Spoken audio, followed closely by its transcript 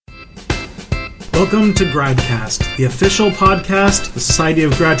Welcome to GradCast, the official podcast of the Society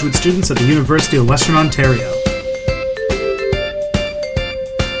of Graduate Students at the University of Western Ontario.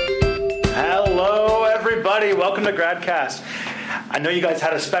 Hello, everybody. Welcome to GradCast. I know you guys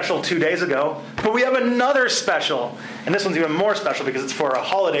had a special 2 days ago, but we have another special. And this one's even more special because it's for a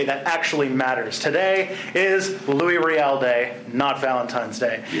holiday that actually matters. Today is Louis Riel Day, not Valentine's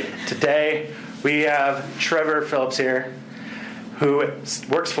Day. Yeah. Today, we have Trevor Phillips here, who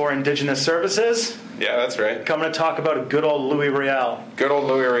works for Indigenous Services. Yeah, that's right. Coming to talk about a good old Louis Riel. Good old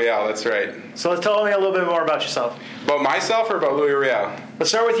Louis Riel, that's right. So tell me a little bit more about yourself. About myself or about Louis Riel? Let's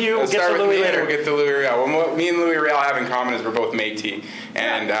start with you. Let's we'll get to Louis later. We'll get to Louis Riel. Well, what me and Louis Riel have in common is we're both Métis.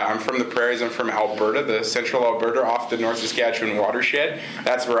 And I'm from the prairies. I'm from Alberta, the central Alberta, off the North Saskatchewan watershed.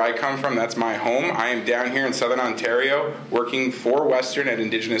 That's where I come from. That's my home. I am down here in Southern Ontario working for Western at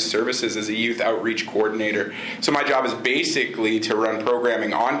Indigenous Services as a youth outreach coordinator. So my job is basically to run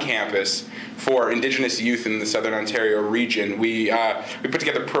programming on campus for Indigenous youth in the Southern Ontario region. We put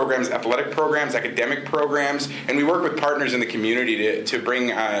together programs, athletic programs, academic programs, and we work with partners in the community to bring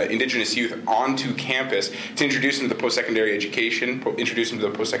Indigenous youth onto campus to introduce them to the post-secondary education, introduce them to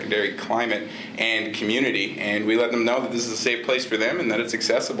the post-secondary climate and community, and we let them know that this is a safe place for them and that it's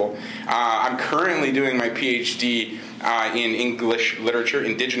accessible. I'm currently doing my PhD in English literature,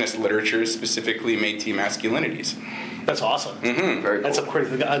 Indigenous literature, specifically Métis masculinities. That's awesome. Mm-hmm. Very cool. That's a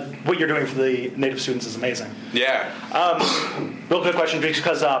pretty thing. What you're doing for the Native students is amazing. Yeah. Real quick question,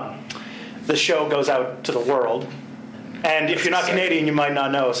 because the show goes out to the world, and if you're not Canadian, you might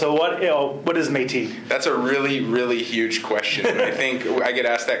not know. So what is Métis? That's a really, really huge question. I think I get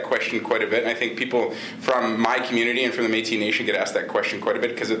asked that question quite a bit. And I think people from my community and from the Métis Nation get asked that question quite a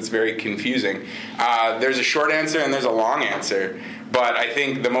bit because it's very confusing. There's a short answer and there's a long answer. But I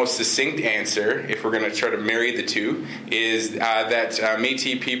think the most succinct answer, if we're going to try to marry the two, is that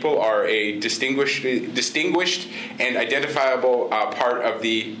Métis people are a distinguished and identifiable part of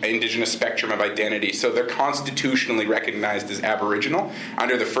the Indigenous spectrum of identity. So they're constitutionally recognized as Aboriginal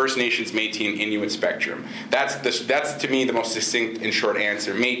under the First Nations, Métis, and Inuit spectrum. That's to me the most succinct and short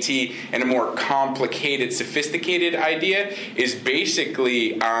answer. Métis, and a more complicated, sophisticated idea, is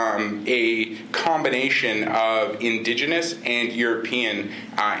basically a combination of Indigenous and European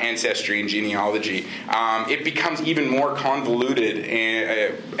ancestry and genealogy. It becomes even more convoluted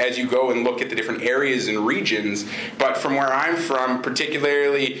as you go and look at the different areas and regions. But from where I'm from,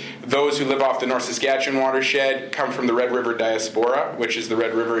 particularly those who live off the North Saskatchewan watershed come from the Red River diaspora, which is the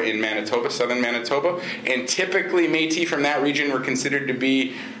Red River in Manitoba, southern Manitoba. And typically Métis from that region were considered to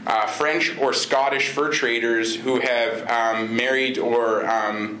be French or Scottish fur traders who have married or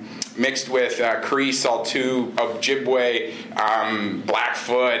mixed with Cree, Saulteaux, Ojibwe,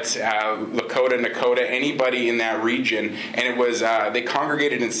 Blackfoot, Lakota, Nakota, anybody in that region. And it was they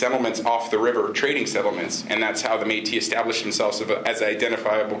congregated in settlements off the river, trading settlements, and that's how the Métis established themselves as an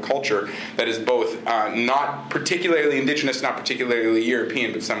identifiable culture that is both not particularly Indigenous, not particularly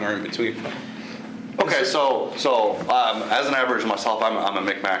European, but somewhere in between. Okay, so as an Aboriginal myself, I'm a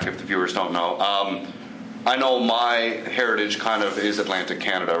Mi'kmaq, if the viewers don't know. I know my heritage kind of is Atlantic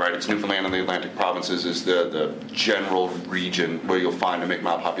Canada, right? It's Newfoundland and the Atlantic provinces is the general region where you'll find a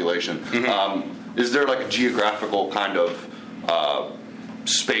Mi'kmaq population. Mm-hmm. Is there like a geographical kind of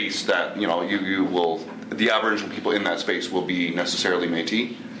space that you will, the Aboriginal people in that space will be necessarily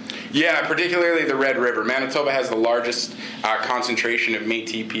Métis? Yeah, particularly the Red River. Manitoba has the largest concentration of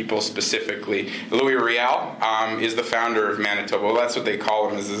Métis people specifically. Louis Riel is the founder of Manitoba. Well, that's what they call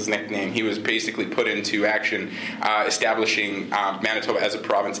him as his nickname. He was basically put into action establishing Manitoba as a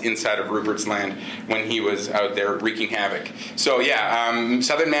province inside of Rupert's Land when he was out there wreaking havoc. So yeah,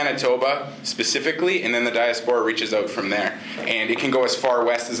 southern Manitoba specifically, and then the diaspora reaches out from there. And it can go as far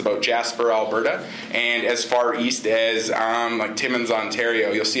west as about Jasper, Alberta, and as far east as like Timmins,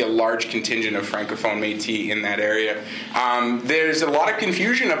 Ontario. You'll see a large contingent of Francophone Métis in that area. There's a lot of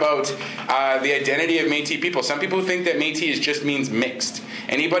confusion about the identity of Métis people. Some people think that Métis just means mixed.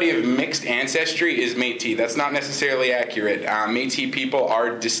 Anybody of mixed ancestry is Métis. That's not necessarily accurate. Métis people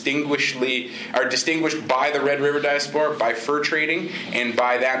are distinguished by the Red River diaspora, by fur trading, and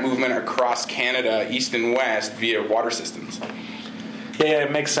by that movement across Canada, east and west, via water systems. Yeah,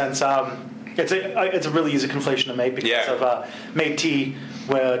 it makes sense. It's a really easy conflation to make because of Métis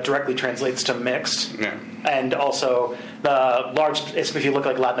directly translates to mixed, and also the large. If you look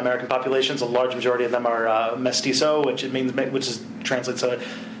like Latin American populations, a large majority of them are mestizo, which translates to.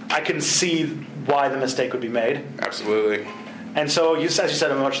 I can see why the mistake would be made. Absolutely. And so, as you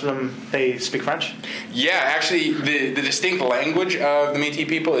said, much of them, they speak French? Yeah, actually, the distinct language of the Métis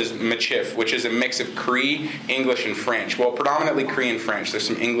people is Michif, which is a mix of Cree, English, and French. Well, predominantly Cree and French. There's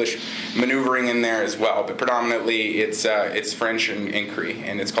some English maneuvering in there as well, but predominantly it's French and Cree,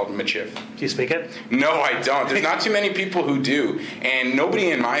 and it's called Michif. Do you speak it? No, I don't. There's not too many people who do, and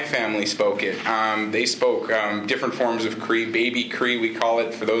nobody in my family spoke it. They spoke different forms of Cree, baby Cree, we call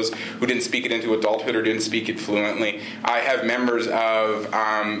it, for those who didn't speak it into adulthood or didn't speak it fluently. I have members of,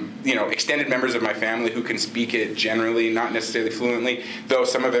 extended members of my family who can speak it generally, not necessarily fluently, though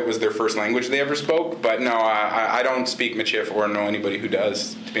some of it was their first language they ever spoke. But no, I don't speak Michif or know anybody who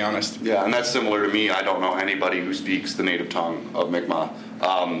does, to be honest. Yeah, and that's similar to me. I don't know anybody who speaks the native tongue of Mi'kmaq.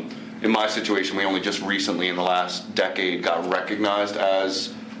 In my situation, we only just recently, in the last decade, got recognized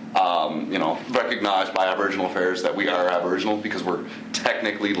as recognized by Aboriginal Affairs that we are Aboriginal, because we're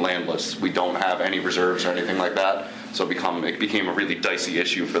technically landless. We don't have any reserves or anything like that, so it became a really dicey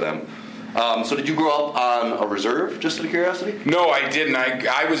issue for them. So did you grow up on a reserve, just out of curiosity? No, I didn't.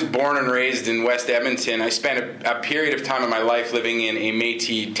 I was born and raised in West Edmonton. I spent a period of time in my life living in a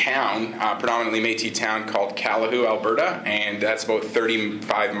Métis town, predominantly Métis town called Calahoo, Alberta, and that's about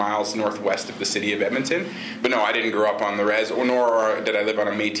 35 miles northwest of the city of Edmonton. But no, I didn't grow up on the res, nor did I live on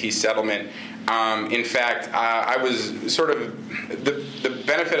a Métis settlement. In fact, I was sort of the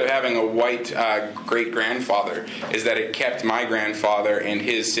benefit of having a white great-grandfather is that it kept my grandfather and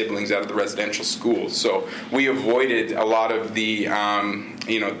his siblings out of the residential schools. So we avoided a lot of the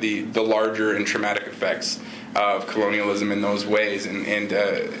larger and traumatic effects of colonialism in those ways. And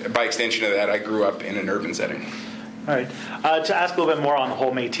by extension of that, I grew up in an urban setting. All right. To ask a little bit more on the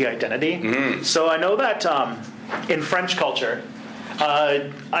whole Métis identity. Mm-hmm. So I know that in French culture,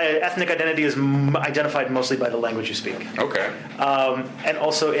 ethnic identity is identified mostly by the language you speak. Okay. And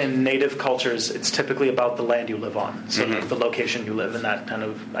also in native cultures, it's typically about the land you live on, so mm-hmm. the location you live, and that kind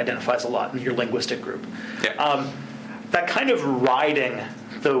of identifies a lot in your linguistic group. Yeah. That kind of riding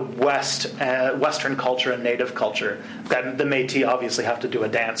the Western culture and native culture that the Métis obviously have to do a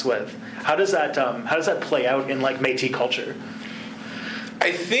dance with. How does that play out in like Métis culture?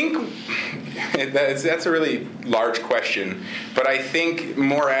 I think that's a really large question, but I think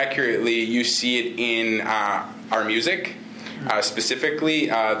more accurately you see it in our music, specifically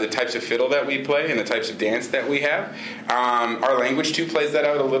the types of fiddle that we play and the types of dance that we have. Our language too plays that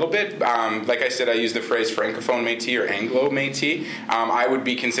out a little bit. Like I said, I use the phrase Francophone Métis or Anglo-Métis. I would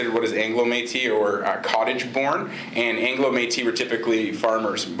be considered what is Anglo-Métis or cottage-born, and Anglo-Métis were typically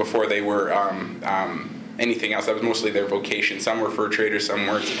farmers before they were anything else. That was mostly their vocation. Some were fur traders, some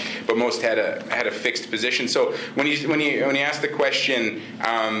weren't, but most had a fixed position. So when you ask the question,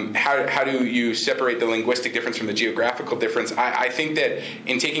 how do you separate the linguistic difference from the geographical difference? I think that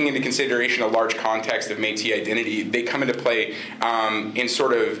in taking into consideration a large context of Métis identity, they come into play in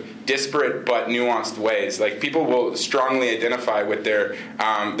sort of disparate but nuanced ways. Like people will strongly identify with their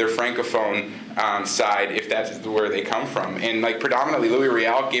francophone side if that's where they come from, and like predominantly Louis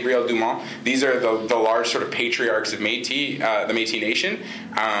Riel, Gabriel Dumont, these are the large sort of patriarchs of Métis, the Métis Nation.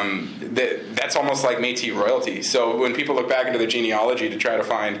 That's almost like Métis royalty. So when people look back into their genealogy to try to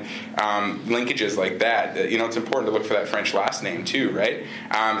find linkages like that, it's important to look for that French last name too, right?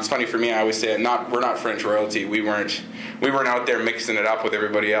 It's funny for me. I always say we're not French royalty. We weren't out there mixing it up with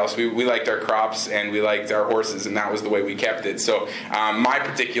everybody else. We liked our crops and we liked our horses, and that was the way we kept it. So my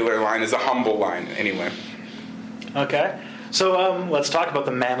particular line is a humble line, anyway. Okay. So let's talk about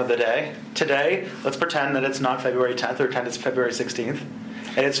the man of the day. Today, let's pretend that it's not February 10th, or pretend it's February 16th,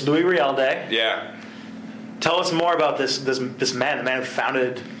 and it's Louis Riel Day. Yeah. Tell us more about this man, the man who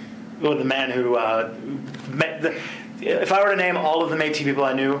founded, well, the man who if I were to name all of the Métis people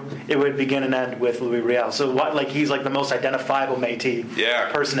I knew, it would begin and end with Louis Riel. So he's like the most identifiable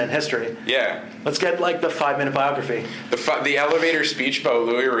Métis person in history. Yeah. Let's get like the 5-minute biography. The elevator speech about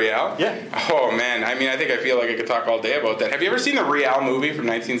Louis Riel? Yeah. Oh man, I feel like I could talk all day about that. Have you ever seen the Riel movie from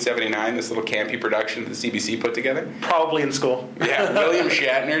 1979? This little campy production that the CBC put together? Probably in school. Yeah, William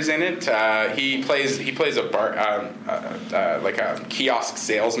Shatner's in it. He plays a bar, like a kiosk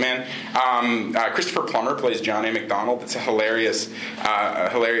salesman. Christopher Plummer plays John A. MacDonald. It's a hilarious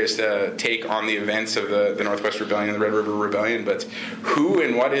take on the events of the Northwest Rebellion and the Red River Rebellion. But who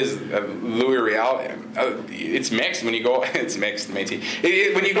and what is Louis Riel? It's mixed. It's mixed,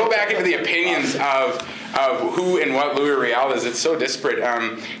 Métis. When you go back into the opinions of who and what Louis Riel is, it's so disparate.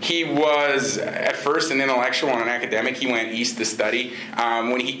 He was at first an intellectual and an academic. He went east to study.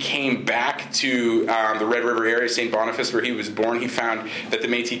 When he came back to the Red River area, St. Boniface, where he was born, he found that the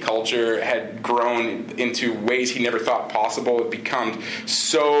Métis culture had grown into ways he never thought possible. It became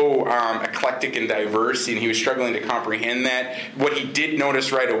so eclectic and diverse, and he was struggling to comprehend that. What he did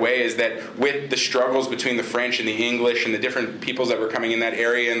notice right away is that with the struggles between the French and the English and the different peoples that were coming in that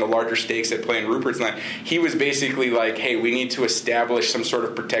area and the larger stakes at play in Rupert's Land, he was basically like, hey, we need to establish some sort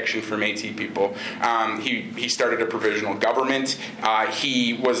of protection for Métis people. He started a provisional government.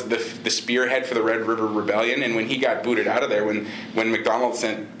 He was the spearhead for the Red River Rebellion, and when he got booted out of there, when Macdonald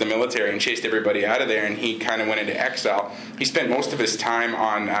sent the military and chased everybody out of there, and he kind of went into exile, he spent most of his time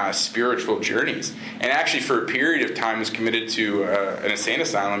on spiritual journeys, and actually for a period of time was committed to an insane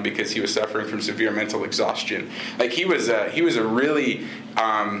asylum because he was suffering from severe mental exhaustion. Like he was a really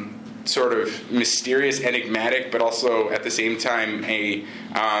sort of mysterious, enigmatic, but also at the same time a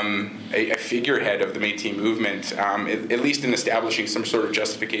figurehead of the Métis movement, at least in establishing some sort of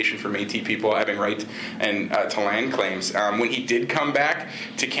justification for Métis people having right and to land claims. When he did come back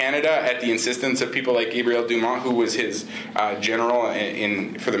to Canada at the insistence of people like Gabriel Dumont, who was his general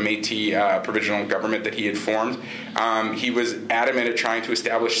for the Métis provisional government that he had formed, he was adamant at trying to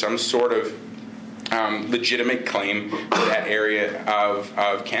establish some sort of legitimate claim to that area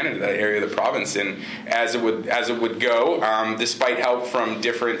of Canada, that area of the province, and as it would go, despite help from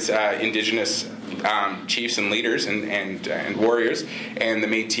different Indigenous chiefs and leaders and warriors and the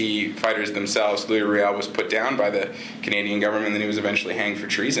Métis fighters themselves, Louis Riel was put down by the Canadian government, and then he was eventually hanged for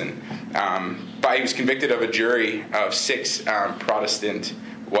treason. But he was convicted of a jury of 6 Protestant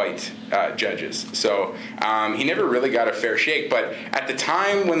white judges. So he never really got a fair shake. But at the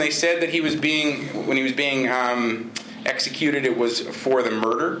time when they said that he was being executed, it was for the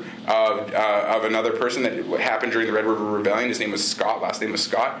murder of another person that happened during the Red River Rebellion. His name was Scott. Last name was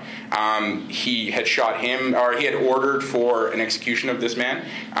Scott. He had shot him, or he had ordered for an execution of this man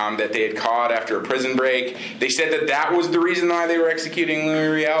that they had caught after a prison break. They said that was the reason why they were executing Louis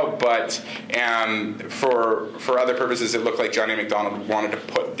Riel, but for other purposes, it looked like John A. Macdonald wanted to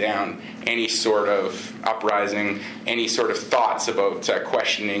put down any sort of uprising, any sort of thoughts about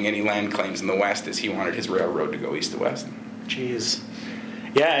questioning any land claims in the West, as he wanted his railroad to go east to west. Jeez.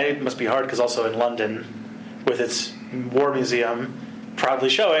 Yeah, it must be hard because also in London, with its war museum, proudly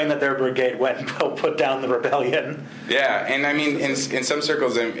showing that their brigade went and put down the rebellion. Yeah, and I mean, in some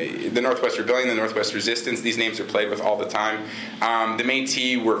circles, the Northwest Rebellion, the Northwest Resistance, these names are played with all the time. The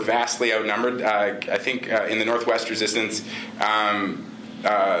Métis were vastly outnumbered. I think in the Northwest Resistance,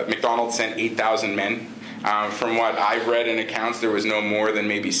 Macdonald sent 8,000 men. From what I've read in accounts, there was no more than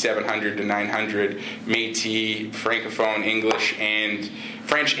maybe 700 to 900 Métis, Francophone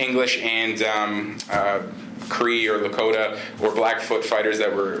French English, and Cree or Lakota or Blackfoot fighters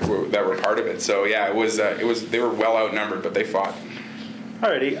that were part of it. So yeah, it was they were well outnumbered, but they fought.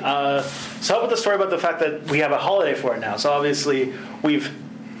 Alrighty. So how about the story about the fact that we have a holiday for it now? So obviously we've,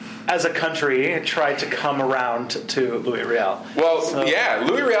 as a country, tried to come around to Louis Riel. Well, yeah,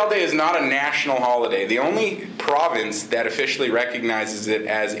 Louis Riel Day is not a national holiday. The only province that officially recognizes it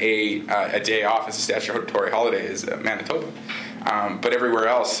as a day off, as a statutory holiday, is Manitoba. But everywhere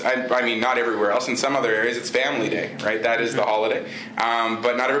else, I mean, not everywhere else. In some other areas, it's Family Day, right? That is the holiday.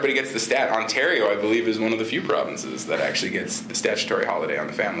 But not everybody gets the stat. Ontario, I believe, is one of the few provinces that actually gets the statutory holiday on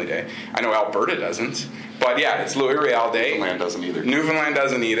the Family Day. I know Alberta doesn't. But yeah, it's Louis Riel Day. Newfoundland doesn't either. Newfoundland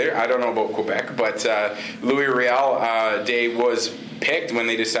doesn't either. I don't know about Quebec, but Louis Riel Day was picked when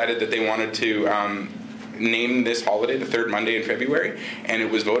they decided that they wanted to name this holiday the third Monday in February, and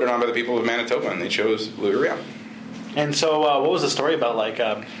it was voted on by the people of Manitoba, and they chose Louis Riel. And so what was the story about, like,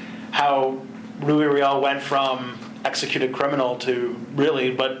 how Louis Riel went from executed criminal to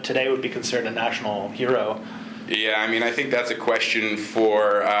really what today would be considered a national hero? Yeah, I mean, I think that's a question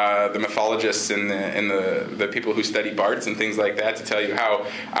for the mythologists and the people who study bards and things like that to tell you how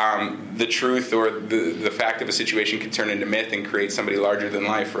the truth or the fact of a situation can turn into myth and create somebody larger than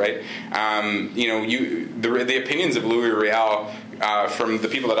life, right? The opinions of Louis Riel, from the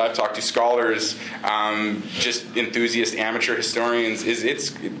people that I've talked to, scholars, just enthusiast amateur historians,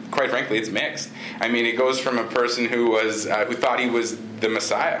 it's quite frankly, it's mixed. I mean, it goes from a person who thought he was the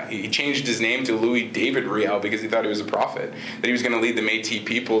Messiah. He changed his name to Louis David Riel because he thought he was a prophet, that he was going to lead the Métis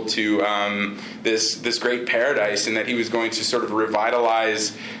people to this great paradise, and that he was going to sort of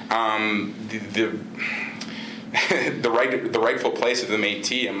revitalize the rightful place of the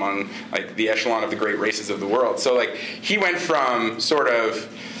Métis among, like, the echelon of the great races of the world. So, like, he went from sort of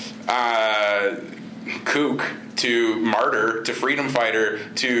kook to martyr to freedom fighter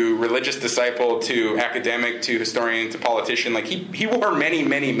to religious disciple to academic to historian to politician. Like, he wore many,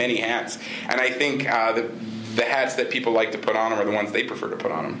 many, many hats, and I think the hats that people like to put on him are the ones they prefer to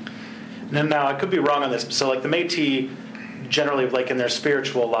put on him. Now I could be wrong on this. So, like, the Métis generally, like, in their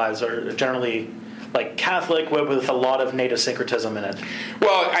spiritual lives, are generally like Catholic with a lot of native syncretism in it?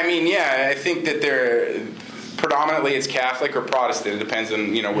 Well, I mean, yeah, I think that predominantly it's Catholic or Protestant. It depends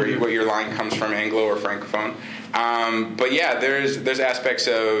on what your line comes from, Anglo or Francophone. But yeah, there's aspects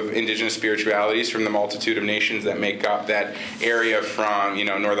of indigenous spiritualities from the multitude of nations that make up that area from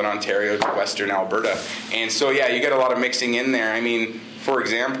northern Ontario to western Alberta, and so yeah, you get a lot of mixing in there. I mean, for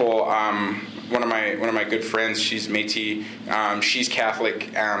example, one of my good friends, she's Métis. She's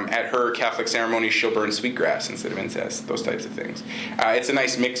Catholic. At her Catholic ceremonies, she'll burn sweetgrass instead of incest. Those types of things. It's a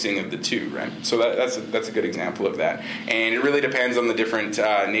nice mixing of the two, right? So that's a good example of that. And it really depends on the different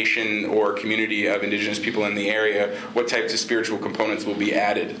nation or community of Indigenous people in the area what types of spiritual components will be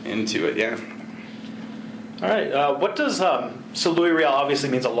added into it. Yeah. All right. What does so Louis Riel obviously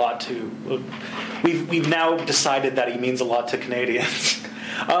means a lot to. We've now decided that he means a lot to Canadians.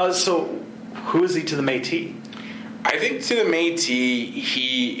 So. Who is he to the Métis? I think to the Métis,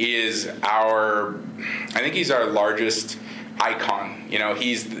 he's our largest icon.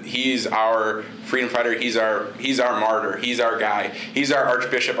 He's our freedom fighter. He's our martyr. He's our guy. He's our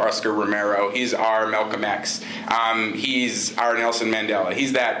Archbishop Oscar Romero. He's our Malcolm X. He's our Nelson Mandela.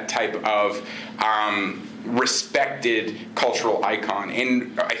 He's that type of respected cultural icon.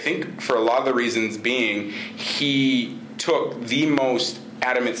 And I think for a lot of the reasons being, he took the most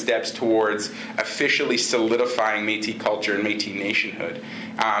adamant steps towards officially solidifying Métis culture and Métis nationhood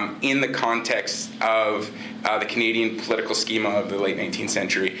in the context of the Canadian political schema of the late 19th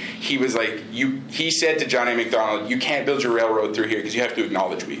century. He was like, he said to John A. Macdonald, you can't build your railroad through here because you have to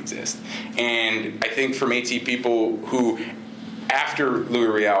acknowledge we exist. And I think for Métis people who, after Louis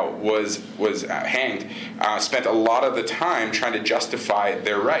Riel was hanged, spent a lot of the time trying to justify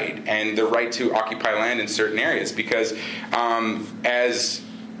their right and their right to occupy land in certain areas, because as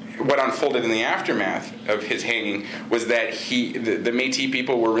what unfolded in the aftermath of his hanging was that the Métis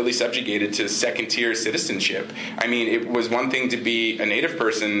people were really subjugated to second-tier citizenship. I mean, it was one thing to be a native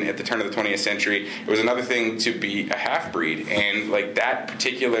person at the turn of the 20th century. It was another thing to be a half-breed, and like that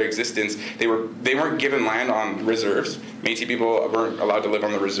particular existence, they weren't given land on reserves. Métis people weren't allowed to live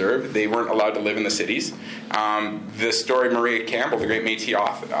on the reserve. They weren't allowed to live in the cities. The story, Maria Campbell, the great Métis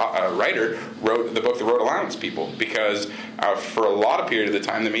writer, wrote the book The Road Allowance People, because for a lot of period of the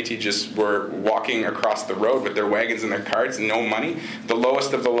time, the Métis just were walking across the road with their wagons and their carts, no money, the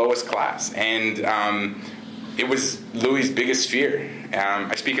lowest of the lowest class. And it was Louis' biggest fear.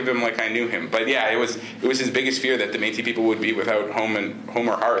 I speak of him like I knew him, but yeah, it was his biggest fear that the Métis people would be without home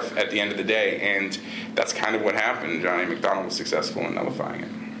or hearth at the end of the day, and that's kind of what happened. John A. Macdonald was successful in nullifying it.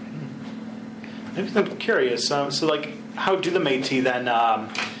 I'm curious. So, like, how do the Métis then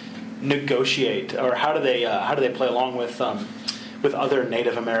negotiate, or how do they play along with other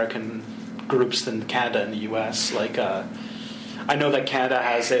Native American groups in Canada and the U.S.? Like, I know that Canada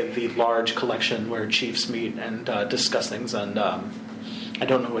has the large collection where chiefs meet and discuss things, and I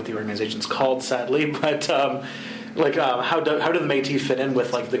don't know what the organization's called, sadly, but how do the Métis fit in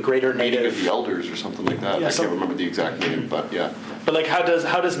with like the greater Native? Maybe the elders or something like that. Yeah, I can't remember the exact name, but yeah. But like, how does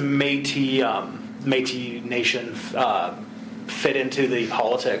Métis Nation fit into the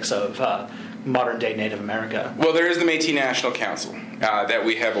politics of modern-day Native America? Well, there is the Métis National Council that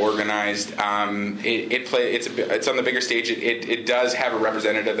we have organized. It's on the bigger stage. It does have a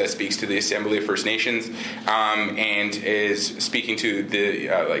representative that speaks to the Assembly of First Nations and is speaking to the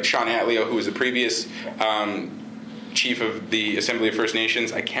like Sean Atleo, who was the previous chief of the Assembly of First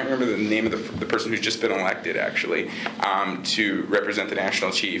Nations. I can't remember the name of the person who's just been elected, actually, to represent the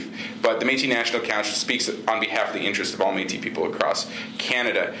national chief. But the Métis National Council speaks on behalf of the interests of all Métis people across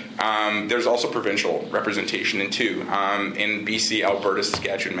Canada. There's also provincial representation in BC, Alberta,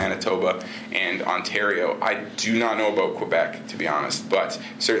 Saskatchewan, Manitoba, and Ontario. I do not know about Quebec, to be honest, but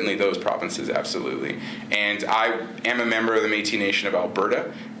certainly those provinces, absolutely. And I am a member of the Métis Nation of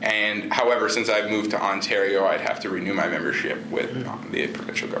Alberta. And however, since I've moved to Ontario, I'd have to renew my membership with the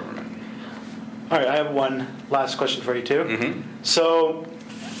provincial government. All right, I have one last question for you too. Mm-hmm. So,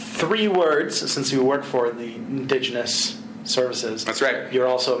 3 words, since you work for the Indigenous Services. That's right. You're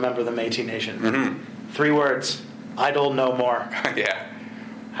also a member of the Métis Nation. Mm-hmm. 3 words. Idle no more. Yeah.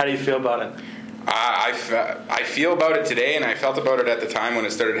 How do you feel about it? I feel about it today, and I felt about it at the time when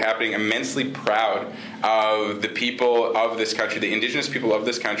it started happening, immensely proud of the people of this country, the Indigenous people of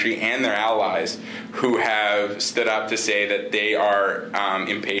this country and their allies, who have stood up to say that they are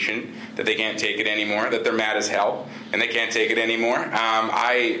impatient, that they can't take it anymore, that they're mad as hell, and they can't take it anymore.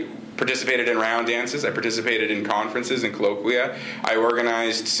 I participated in round dances. I participated in conferences and colloquia. I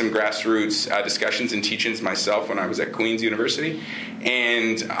organized some grassroots discussions and teach-ins myself when I was at Queen's University.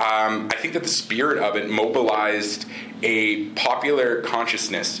 And I think that the spirit of it mobilized a popular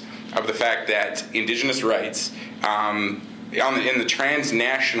consciousness of the fact that Indigenous rights in the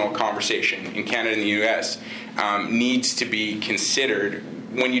transnational conversation in Canada and the U.S. Needs to be considered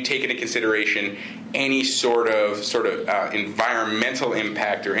when you take into consideration any sort of environmental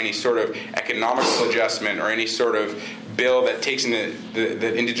impact or any sort of economical adjustment or any sort of bill that takes into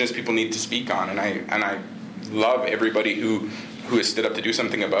that Indigenous people need to speak on. And I love everybody who has stood up to do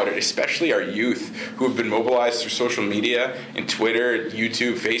something about it, especially our youth who have been mobilized through social media and Twitter,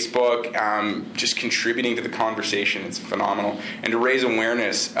 YouTube, Facebook, just contributing to the conversation. It's phenomenal. And to raise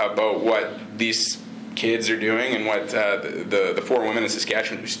awareness about what these kids are doing and what the 4 women in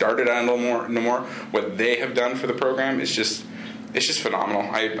Saskatchewan who started on No More, what they have done for the program is just phenomenal.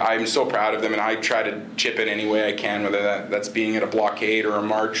 I'm so proud of them, and I try to chip in any way I can, whether that's being at a blockade or a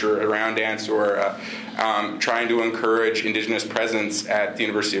march or a round dance or trying to encourage Indigenous presence at the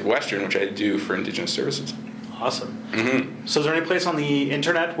University of Western, which I do for Indigenous Services. Awesome. Mm-hmm. So is there any place on the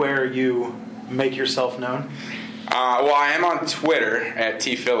internet where you make yourself known? Well, I am on Twitter at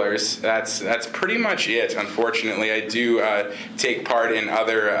tfillers. That's pretty much it. Unfortunately, I do take part in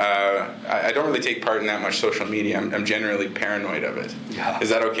other. I don't really take part in that much social media. I'm generally paranoid of it. Yeah. Is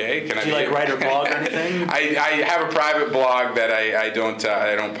that okay? Do you write a blog or anything? I have a private blog that I don't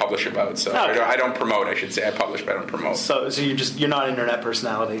publish about. So okay. I don't promote. I should say I publish, but I don't promote. So you're not an internet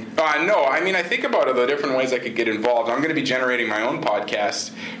personality. No, I mean I think about it the different ways I could get involved. I'm going to be generating my own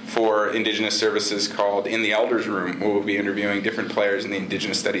podcast for Indigenous Services called In the Elders Room, where we'll be interviewing different players in the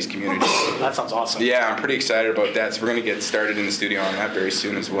Indigenous Studies community. That sounds awesome. Yeah, I'm pretty excited about that. So we're going to get started in the studio on that very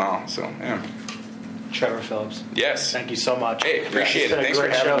soon as well. So, yeah. Trevor Phillips. Yes. Thank you so much. Hey, appreciate it. Thanks for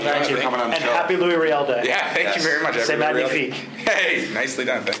having me. Thanks for coming on the and show. happy Louis Riel Day. Yeah, thank you very much. C'est magnifique. Hey, nicely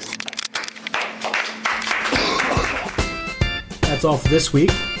done. Thanks. That's all for this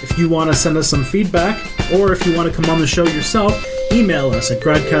week. If you want to send us some feedback, or if you want to come on the show yourself, email us at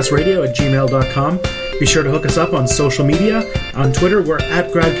gradcastradio@gmail.com. Be sure to hook us up on social media. On Twitter, we're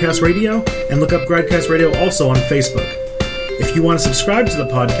at GradcastRadio, and look up Gradcast Radio also on Facebook. If you want to subscribe to the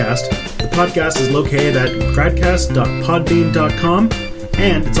podcast is located at gradcast.podbean.com,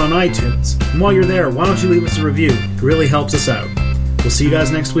 and it's on iTunes. And while you're there, why don't you leave us a review? It really helps us out. We'll see you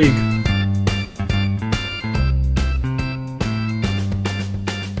guys next week.